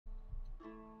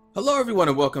Hello everyone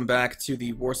and welcome back to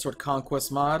the Warsword Conquest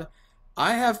mod.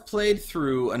 I have played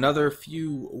through another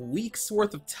few weeks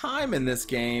worth of time in this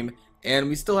game, and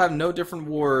we still have no different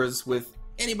wars with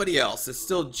anybody else. It's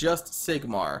still just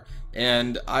Sigmar,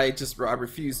 and I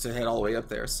refuse to head all the way up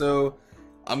there. So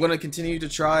I'm going to continue to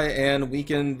try and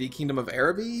weaken the Kingdom of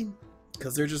Araby,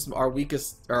 because they're just our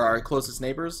weakest, or our closest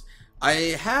neighbors. I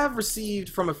have received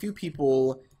from a few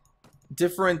people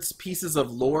different pieces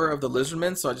of lore of the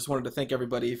Lizardmen, so I just wanted to thank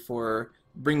everybody for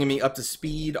bringing me up to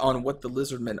speed on what the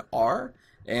Lizardmen are,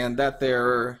 and that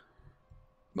their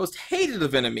most hated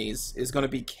of enemies is going to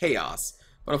be Chaos.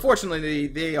 But unfortunately,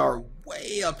 they are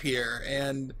way up here,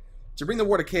 and to bring the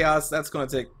war to Chaos, that's going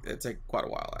to take quite a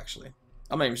while, actually.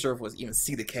 I'm not even sure if we'll even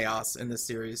see the Chaos in this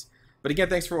series. But again,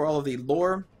 thanks for all of the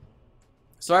lore.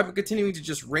 So I've been continuing to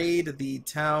just raid the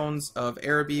towns of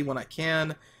Araby when I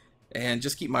can, and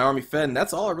just keep my army fed, and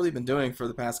that's all I've really been doing for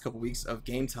the past couple weeks of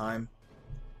game time.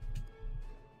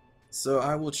 So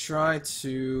I will try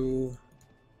to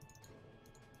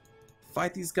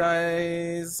fight these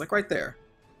guys, like right there.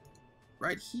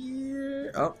 Right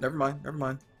here. Oh, never mind, never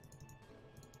mind.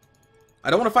 I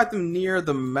don't want to fight them near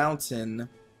the mountain,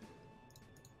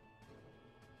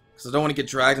 because I don't want to get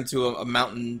dragged into a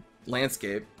mountain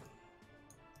landscape.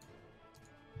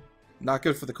 Not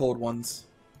good for the cold ones.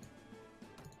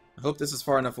 I hope this is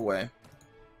far enough away.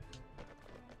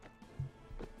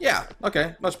 Yeah,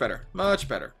 okay, much better, much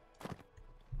better.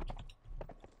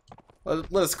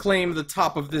 Let us claim the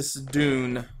top of this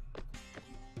dune.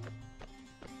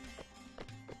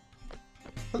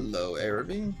 Hello,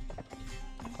 Araby.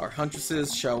 Our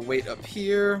huntresses shall wait up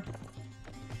here.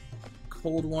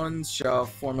 Cold ones shall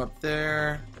form up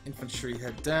there. Infantry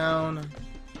head down.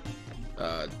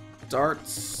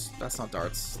 Darts. That's not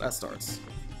darts, that's darts.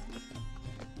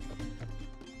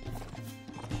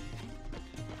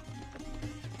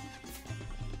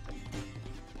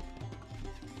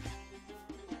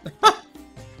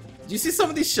 Do you see some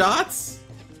of these shots?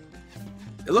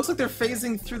 It looks like they're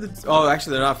phasing through the... Oh,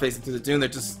 actually they're not phasing through the dune,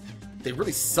 they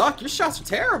really suck. Your shots are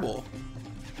terrible.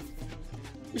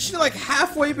 You're shooting like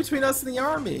halfway between us and the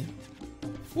army.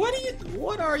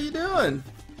 What are you doing?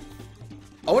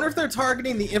 I wonder if they're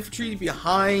targeting the infantry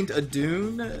behind a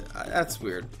dune? That's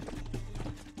weird.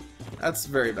 That's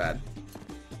very bad.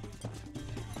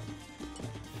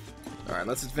 Alright,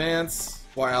 let's advance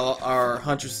while our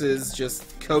huntresses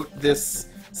just coat this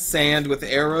sand with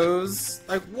arrows.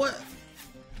 Like, what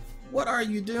are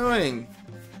you doing?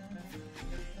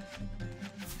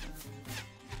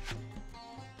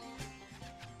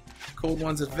 Cold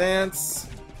ones advance.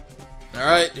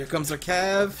 Alright, here comes our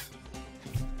cav.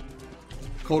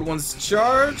 Cold ones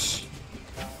charge.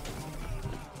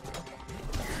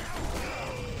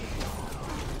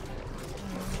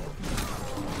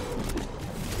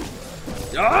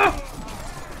 Ah!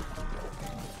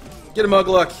 Get him,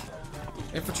 Mugluck.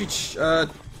 Infantry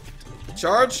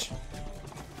charge.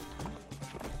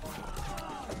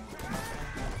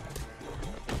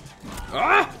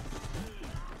 Ah!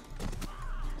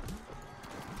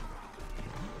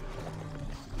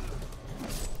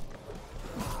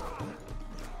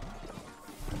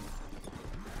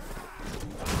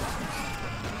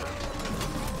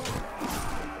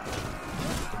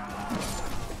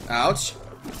 Ouch.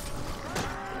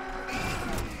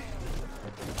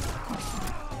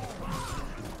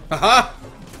 Haha!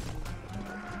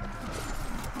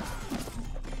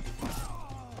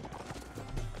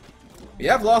 We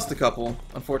have lost a couple,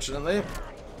 unfortunately,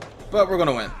 but we're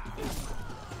gonna win.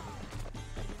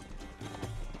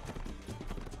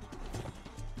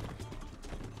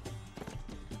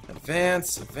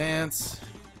 Advance, advance.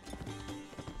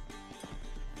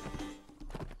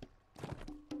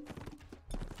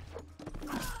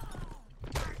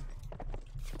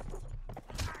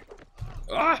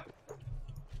 Ah!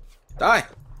 Die!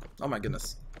 Oh my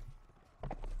goodness.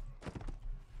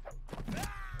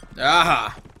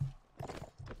 Aha!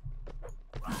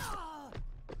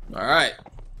 Alright.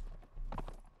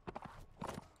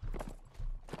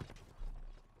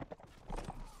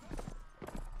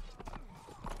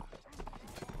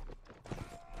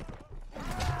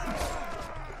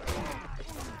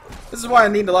 This is why I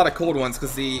need a lot of cold ones,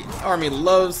 because the army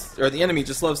loves, or the enemy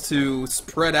just loves to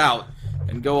spread out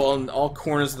and go on all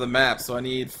corners of the map, so I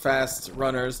need fast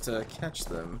runners to catch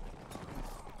them.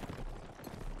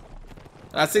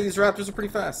 I'd say these raptors are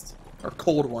pretty fast. Or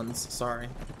cold ones, sorry.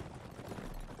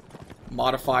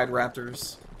 Modified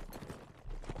raptors.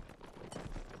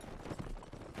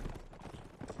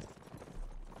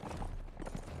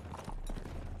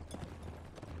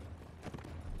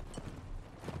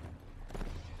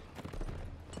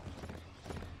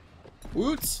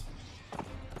 Woots!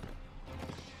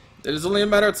 It is only a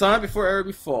matter of time before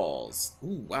Araby falls.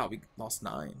 Ooh, wow, we lost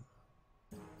 9.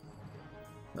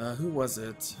 Who was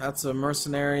it? That's a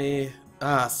mercenary.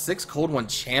 6 Cold One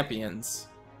champions.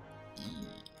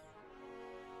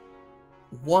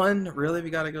 1? Really? We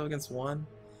gotta go against 1?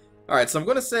 Alright, so I'm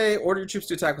gonna say order your troops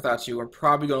to attack without you. We're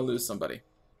probably gonna lose somebody.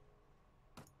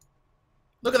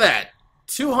 Look at that!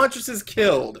 2 huntresses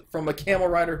killed from a camel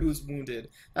rider who's wounded.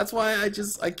 That's why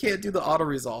I can't do the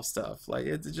auto-resolve stuff. Like,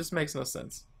 it just makes no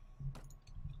sense.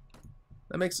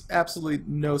 That makes absolutely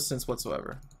no sense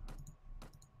whatsoever.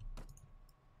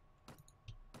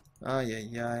 Ay,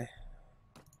 ay, ay.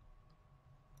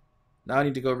 Now I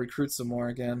need to go recruit some more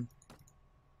again.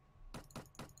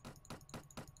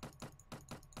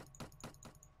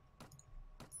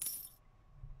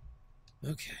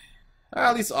 Okay.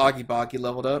 At least Augie Boggy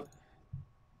leveled up.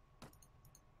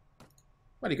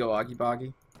 Why'd you go, Augie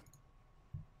Boggy?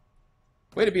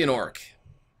 Way to be an orc.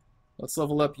 Let's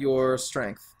level up your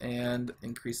strength and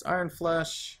increase Iron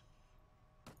Flesh.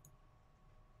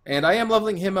 And I am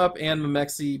leveling him up and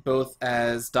Mamexi both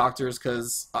as doctors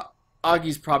because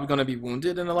Augie's probably going to be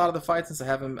wounded in a lot of the fights since I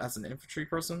have him as an infantry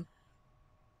person.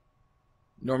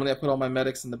 Normally I put all my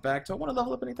medics in the back. Do I want to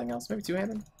level up anything else? Maybe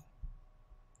two-handed?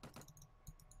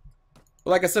 But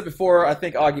like I said before, I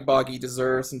think Augie Boggy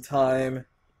deserves some time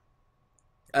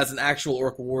as an actual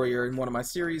orc warrior in one of my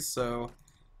series, so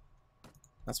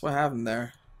that's why I have him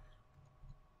there.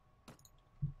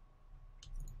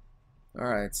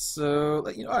 Alright, so,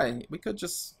 you know, we could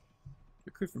just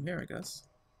recruit from here, I guess.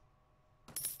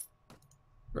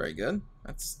 Very good.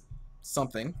 That's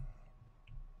something.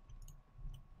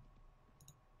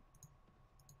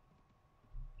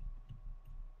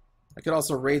 I could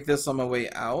also raid this on my way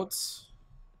out.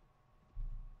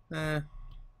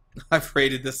 I've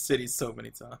raided this city so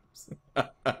many times.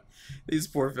 These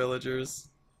poor villagers.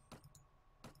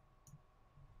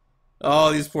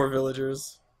 Oh, these poor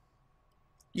villagers.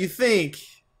 You think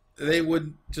they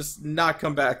would just not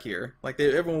come back here. Like,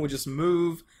 everyone would just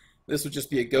move. This would just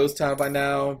be a ghost town by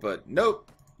now. But nope.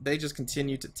 They just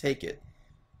continue to take it.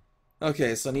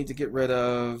 Okay, so I need to get rid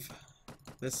of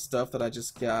this stuff that I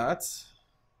just got.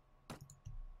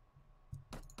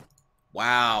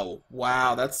 Wow.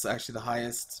 Wow, that's actually the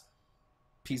highest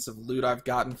piece of loot I've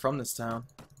gotten from this town.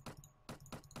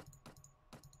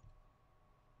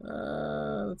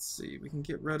 Let's see. We can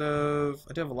get rid of...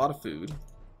 I do have a lot of food.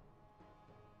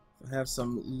 I have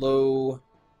some low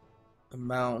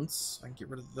amounts. I can get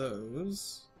rid of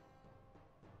those.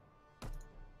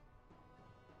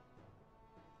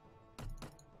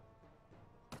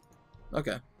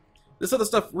 Okay. This other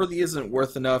stuff really isn't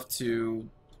worth enough to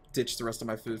ditch the rest of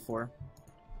my food for.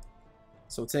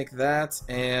 So we'll take that,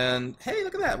 and hey,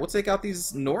 look at that. We'll take out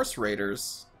these Norse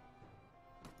raiders.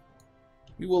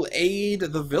 We will aid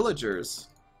the villagers.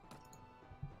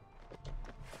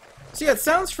 So yeah, it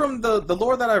sounds from the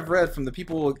lore that I've read from the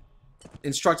people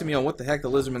instructing me on what the heck the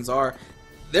Lizardmen are,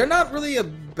 they're not really a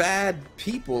bad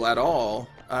people at all.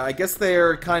 I guess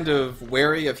they're kind of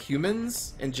wary of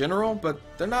humans in general, but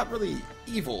they're not really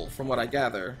evil from what I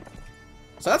gather.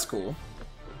 So that's cool.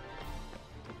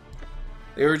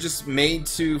 They were just made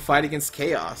to fight against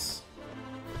chaos.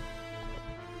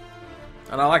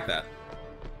 And I like that.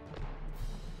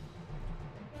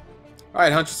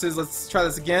 Alright, Huntresses, let's try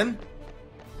this again.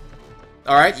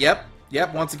 Alright, yep.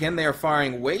 Once again, they are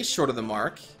firing way short of the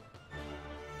mark.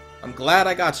 I'm glad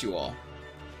I got you all.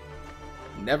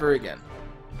 Never again.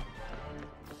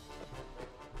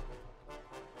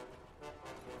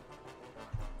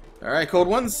 Alright, Cold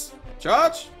Ones.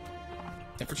 Charge!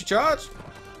 Infantry charge!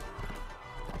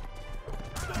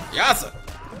 Yassa!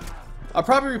 I'll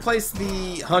probably replace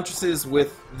the Huntresses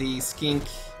with the skink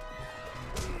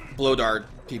blow dart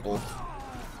people.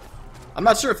 I'm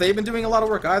not sure if they've been doing a lot of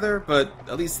work either, but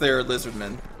at least they're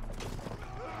Lizardmen.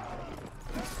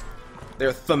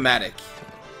 They're thematic.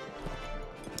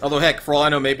 Although, heck, for all I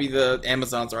know, maybe the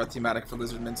Amazons are thematic for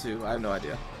Lizardmen too. I have no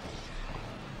idea.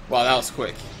 Wow, that was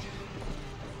quick.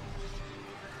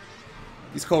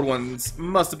 These Cold Ones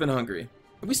must have been hungry.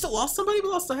 Have we still lost somebody? We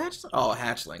lost a hatchling? Oh, a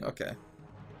hatchling. Okay.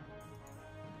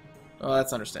 Oh,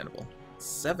 that's understandable.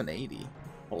 780.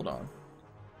 Hold on.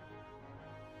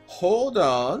 Hold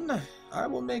on. I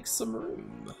will make some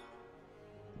room.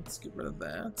 Let's get rid of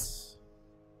that.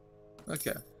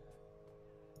 Okay.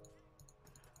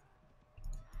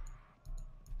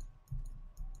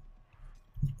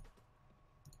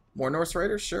 More Norse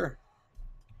Raiders? Sure.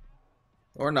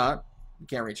 Or not. You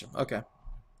can't reach them. Okay.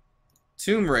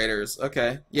 Tomb Raiders.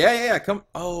 Okay. Yeah. Come.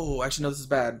 Oh, actually, no, this is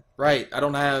bad. Right. I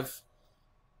don't have...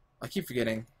 I keep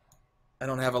forgetting. I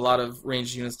don't have a lot of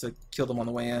ranged units to kill them on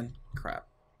the way in. Crap.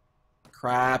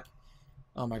 crap.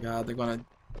 Oh my god, they're gonna...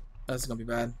 This is gonna be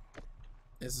bad.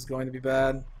 This is going to be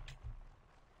bad.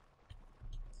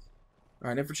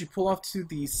 Alright, infantry, pull off to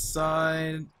the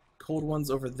side. Cold ones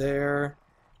over there.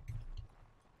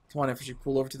 Come on, infantry,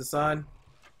 pull over to the side.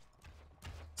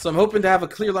 So I'm hoping to have a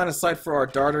clear line of sight for our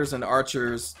darters and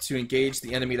archers to engage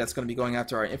the enemy that's going to be going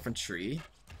after our infantry.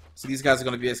 So these guys are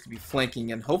going to be basically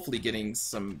flanking and hopefully getting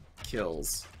some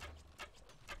kills.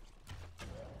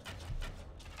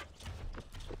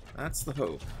 That's the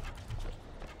hope.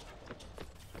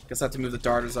 Guess I have to move the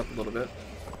darters up a little bit.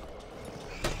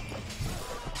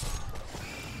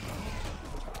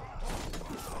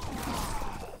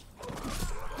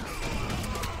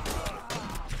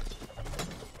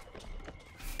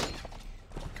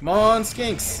 Come on,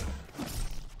 skinks!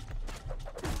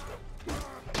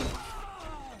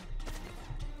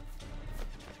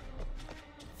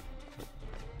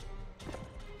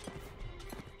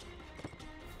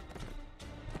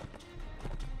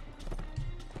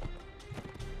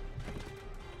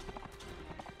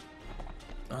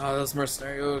 Oh, those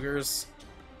mercenary ogres.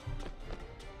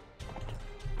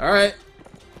 Alright.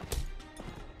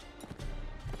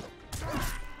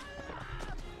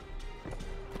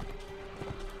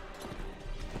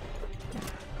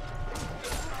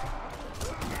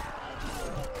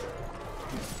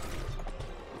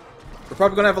 We're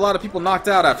probably going to have a lot of people knocked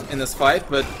out in this fight,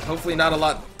 but hopefully not a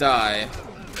lot die.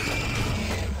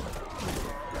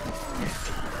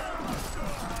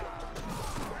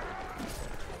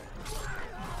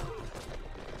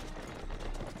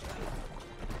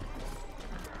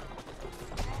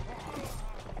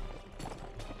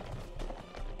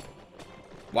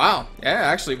 Wow, yeah,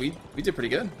 actually, we did pretty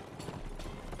good.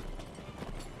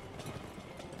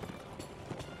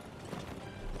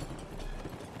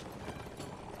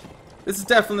 This is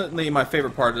definitely my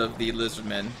favorite part of the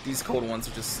Lizardmen. These cold ones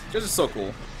are they're just so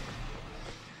cool.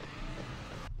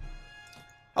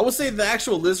 I will say the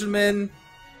actual Lizardmen,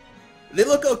 they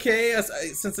look okay,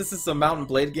 since this is a Mountain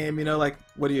Blade game, you know, like,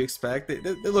 what do you expect? They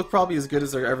look probably as good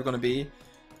as they're ever going to be.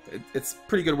 It's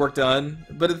pretty good work done.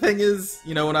 But the thing is,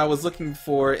 you know, when I was looking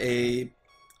for a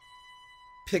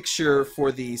picture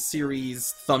for the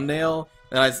series thumbnail,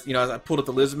 and I pulled up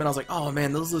the Lizardmen, I was like, oh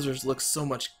man, those lizards look so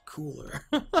much cooler.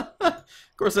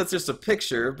 Of course, that's just a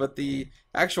picture, but the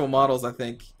actual models, I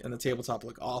think, in the tabletop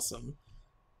look awesome.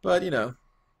 But, you know,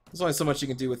 there's only so much you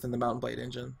can do within the Mountain Blade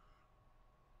engine.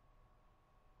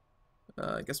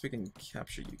 I guess we can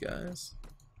capture you guys.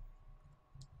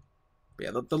 But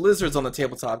yeah, the lizards on the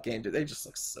tabletop game, dude, they just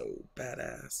look so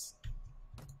badass.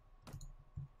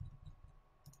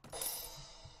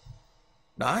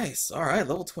 Nice. Alright,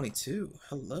 level 22.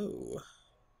 Hello.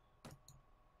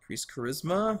 Increase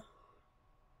charisma.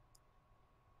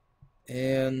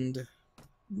 And...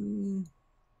 we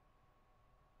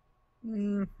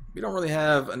don't really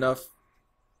have enough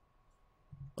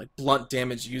like blunt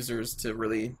damage users to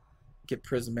really get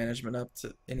prison management up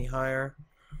to any higher.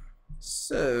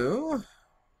 So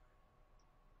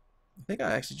I think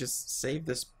I actually just saved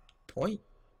this point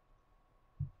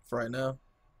for right now.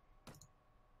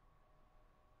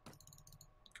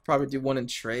 Could probably do one in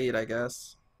trade, I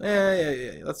guess.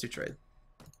 Yeah. Let's do trade.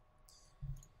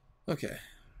 Okay.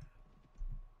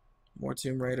 More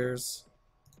Tomb Raiders.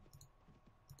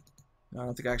 I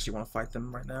don't think I actually want to fight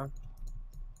them right now.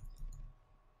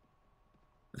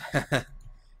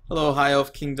 Hello, High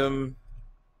Elf Kingdom.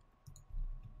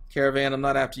 Caravan, I'm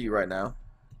not after you right now.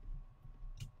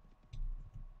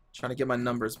 Trying to get my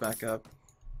numbers back up.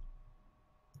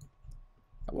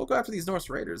 I will go after these Norse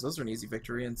Raiders. Those are an easy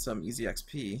victory and some easy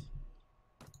XP.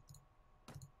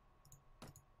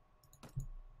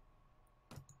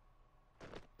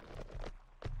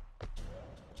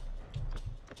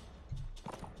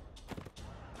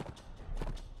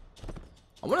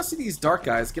 I want to see these dark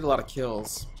guys get a lot of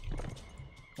kills.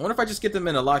 I wonder if I just get them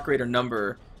in a lot greater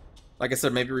number. Like I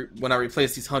said, maybe when I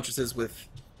replace these huntresses with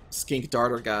skink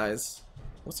darter guys.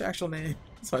 What's their actual name?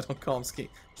 So I don't call them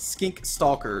skink. Skink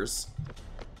stalkers.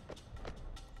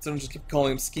 So I'm just keep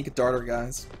calling them skink darter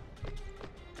guys.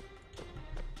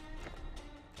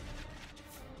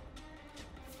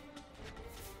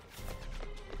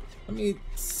 Let me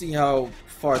see how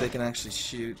far they can actually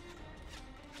shoot.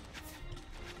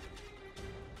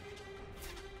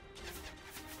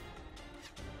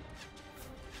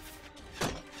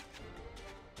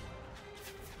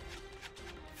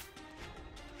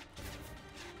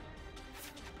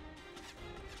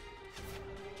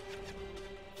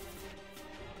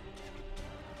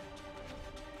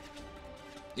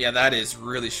 Yeah, that is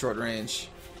really short range.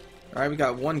 Alright, we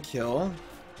got one kill.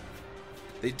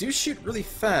 They do shoot really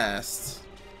fast.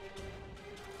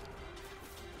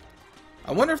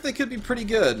 I wonder if they could be pretty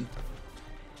good.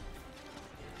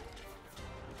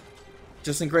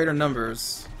 Just in greater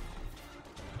numbers.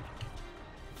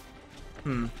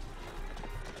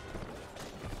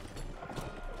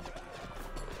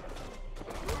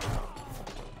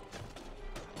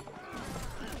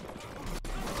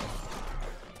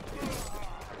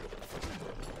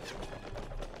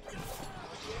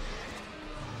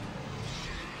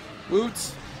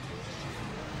 Woot!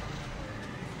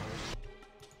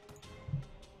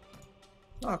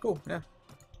 Oh, cool, yeah.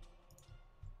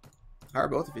 Hire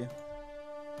both of you.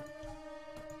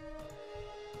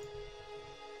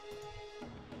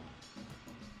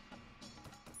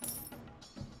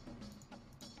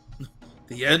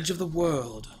 The edge of the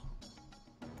world.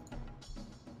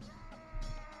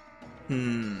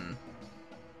 I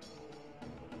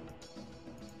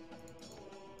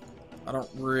don't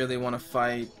really want to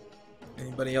fight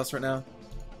anybody else right now.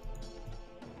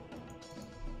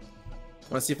 I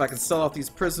want to see if I can sell off these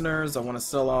prisoners. I want to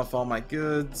sell off all my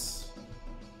goods.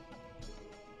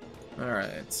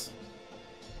 Alright.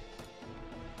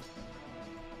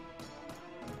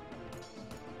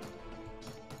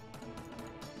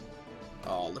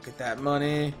 Oh, look at that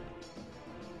money.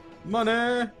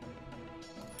 Money!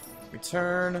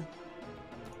 Return.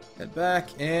 Head back.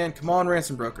 And come on,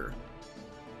 ransom broker.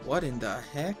 What in the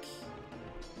heck?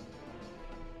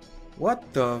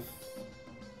 What the...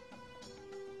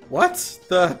 What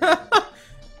the...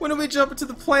 When did we jump into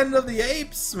the planet of the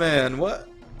apes, man? What?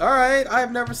 Alright, I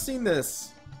have never seen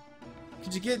this.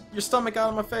 Could you get your stomach out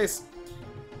of my face?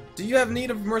 Do you have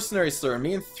need of mercenaries, sir?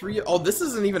 Me and 3... Oh, this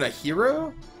isn't even a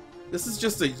hero? This is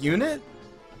just a unit?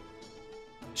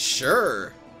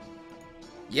 Sure.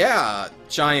 Yeah,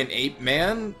 giant ape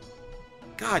man.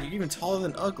 God, you're even taller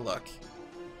than Ugluk.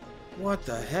 What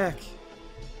the heck?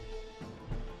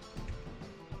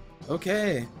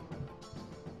 Okay.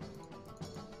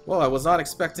 Well, I was not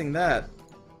expecting that.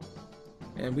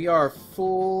 And we are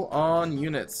full on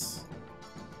units.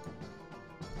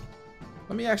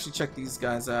 Let me actually check these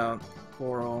guys out.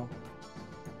 Coral.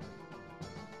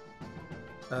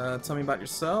 Tell me about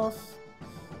yourself.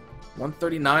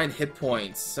 139 hit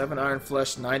points, 7 iron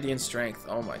flesh, 90 in strength.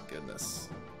 Oh my goodness.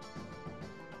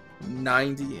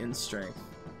 90 in strength.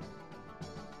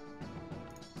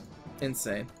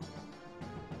 Insane.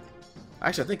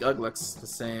 Actually, I think Ugluk's the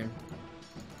same.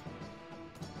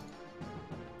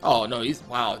 Oh no, he's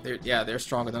wow. They're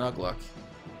stronger than Ugluk.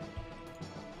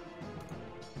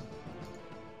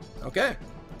 Okay.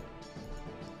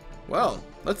 Well,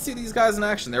 let's see these guys in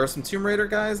action. There were some Tomb Raider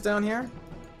guys down here.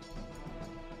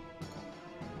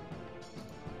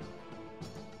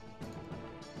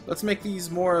 Let's make these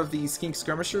more of the skink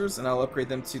skirmishers, and I'll upgrade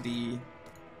them to the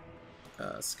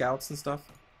scouts and stuff.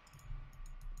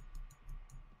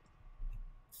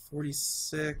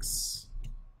 46.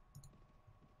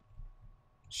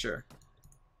 Sure.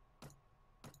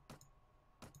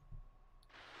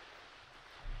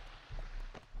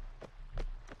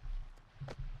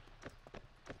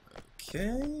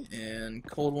 Okay, and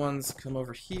cold ones come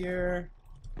over here.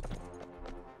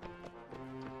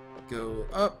 Go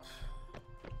up.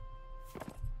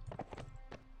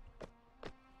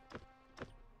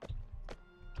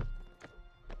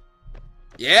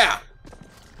 Yeah!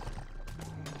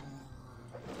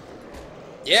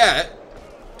 Yeah!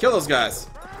 Kill those guys!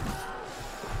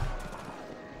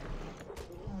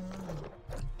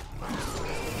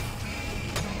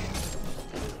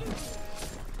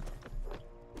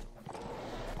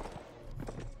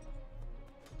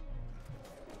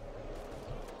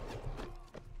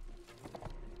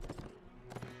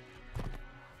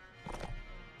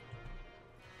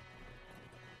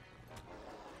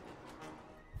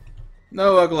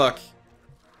 No Ugluk.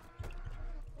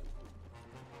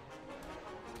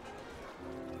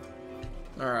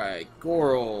 Alright,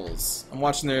 Gorals. I'm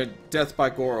watching their death by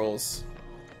Gorals.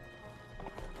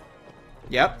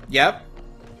 Yep, yep.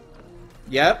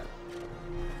 Yep.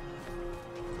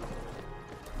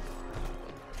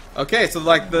 Okay, so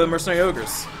like the mercenary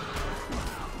ogres.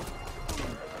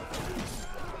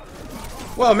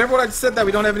 Well, remember what I said that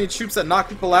we don't have any troops that knock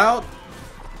people out?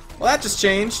 Well, that just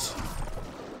changed.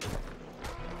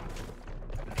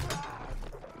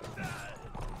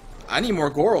 I need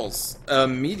more Gorals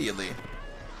immediately.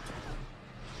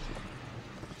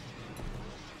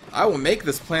 I will make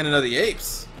this Planet of the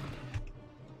Apes.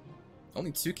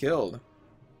 Only 2 killed.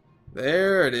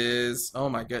 There it is. Oh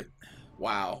my god.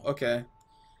 Wow. Okay.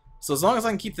 So as long as I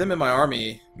can keep them in my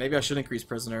army, maybe I should increase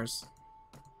prisoners.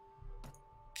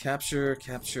 Capture,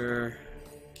 capture,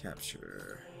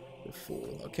 capture. We're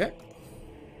full. Okay.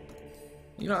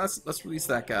 You know, let's release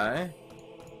that guy.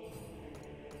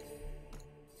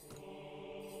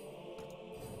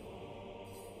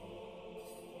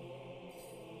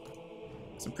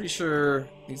 So I'm pretty sure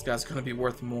these guys are going to be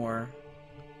worth more.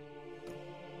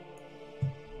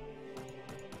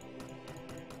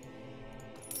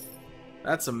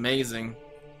 That's amazing.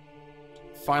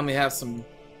 Finally have some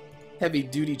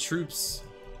heavy-duty troops.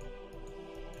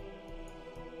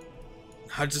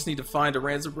 I just need to find a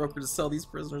ransom broker to sell these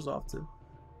prisoners off to.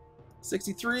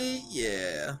 63?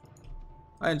 Yeah.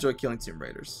 I enjoy killing Tomb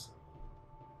Raiders.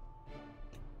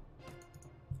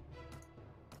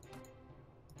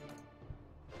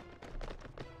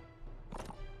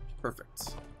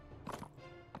 Perfect.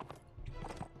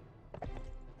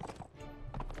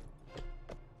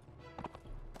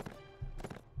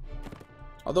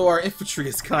 Although our infantry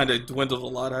has kind of dwindled a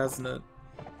lot, hasn't it?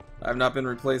 I've not been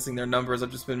replacing their numbers,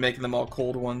 I've just been making them all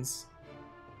cold ones.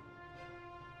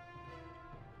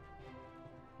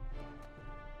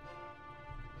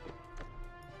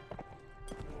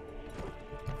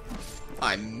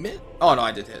 I missed. Oh no,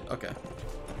 I did hit. Okay.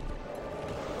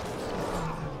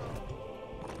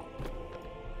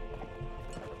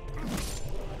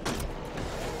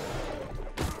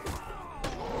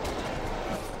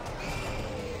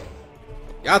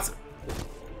 Got it.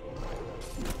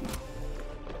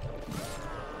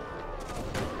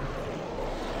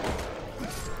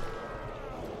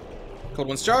 Cold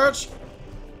one's charge. Did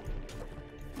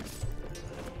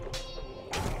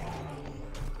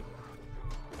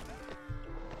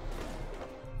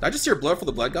I just hear blood for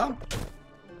the blood god?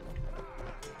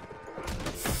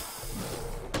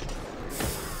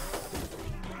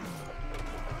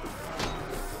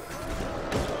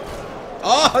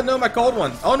 Oh no, my cold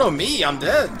one. Oh no, me, I'm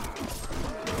dead.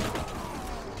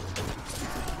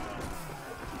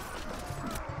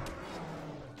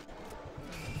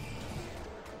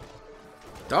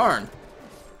 Darn.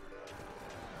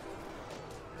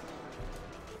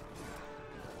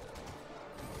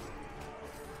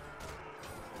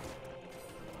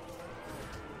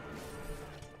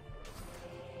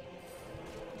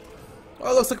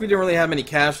 Well, it looks like we didn't really have many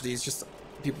casualties, just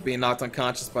people being knocked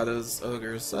unconscious by those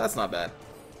ogres, so that's not bad.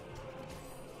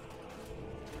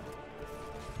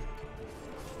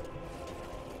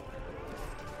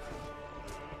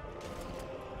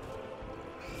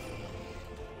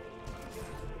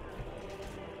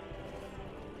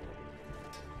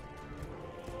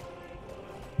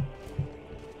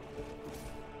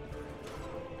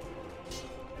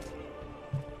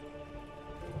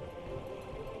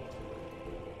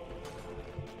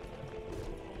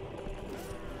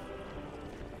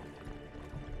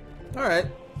 Alright.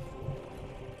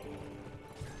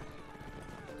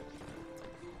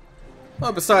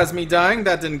 Well, besides me dying,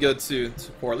 that didn't go too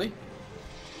poorly.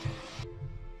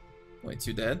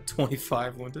 22 dead,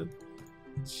 25 wounded.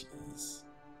 Jeez.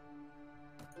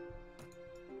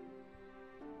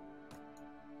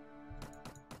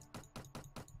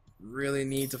 Really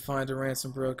need to find a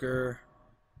ransom broker.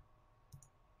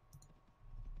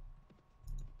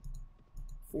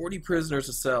 40 prisoners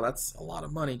to sell. That's a lot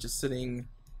of money just sitting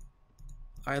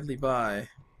idly by.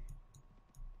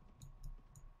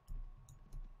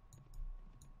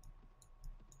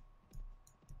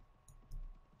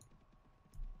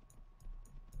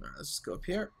 Alright, let's just go up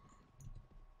here.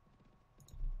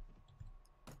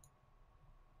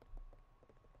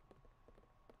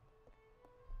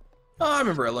 Oh, I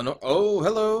remember Eleanor. Oh,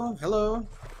 hello, hello.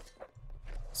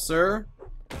 Sir?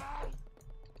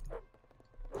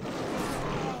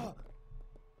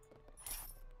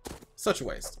 Such a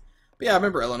waste. But yeah, I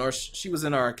remember Eleanor. She was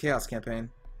in our Chaos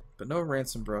campaign. But no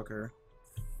ransom broker.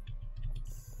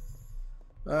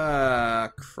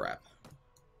 Ah, crap.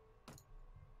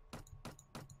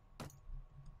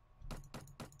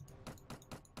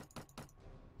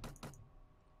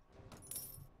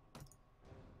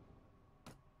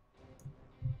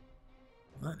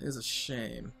 That is a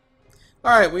shame.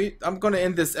 Alright, I'm going to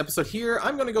end this episode here.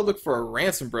 I'm going to go look for a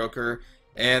ransom broker.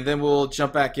 And then we'll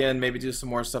jump back in, maybe do some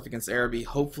more stuff against Araby.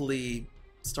 Hopefully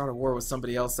start a war with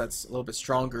somebody else that's a little bit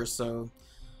stronger so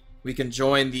we can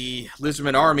join the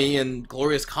Lizardmen army in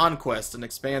glorious conquest and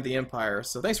expand the empire.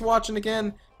 So thanks for watching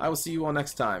again. I will see you all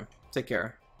next time. Take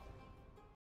care.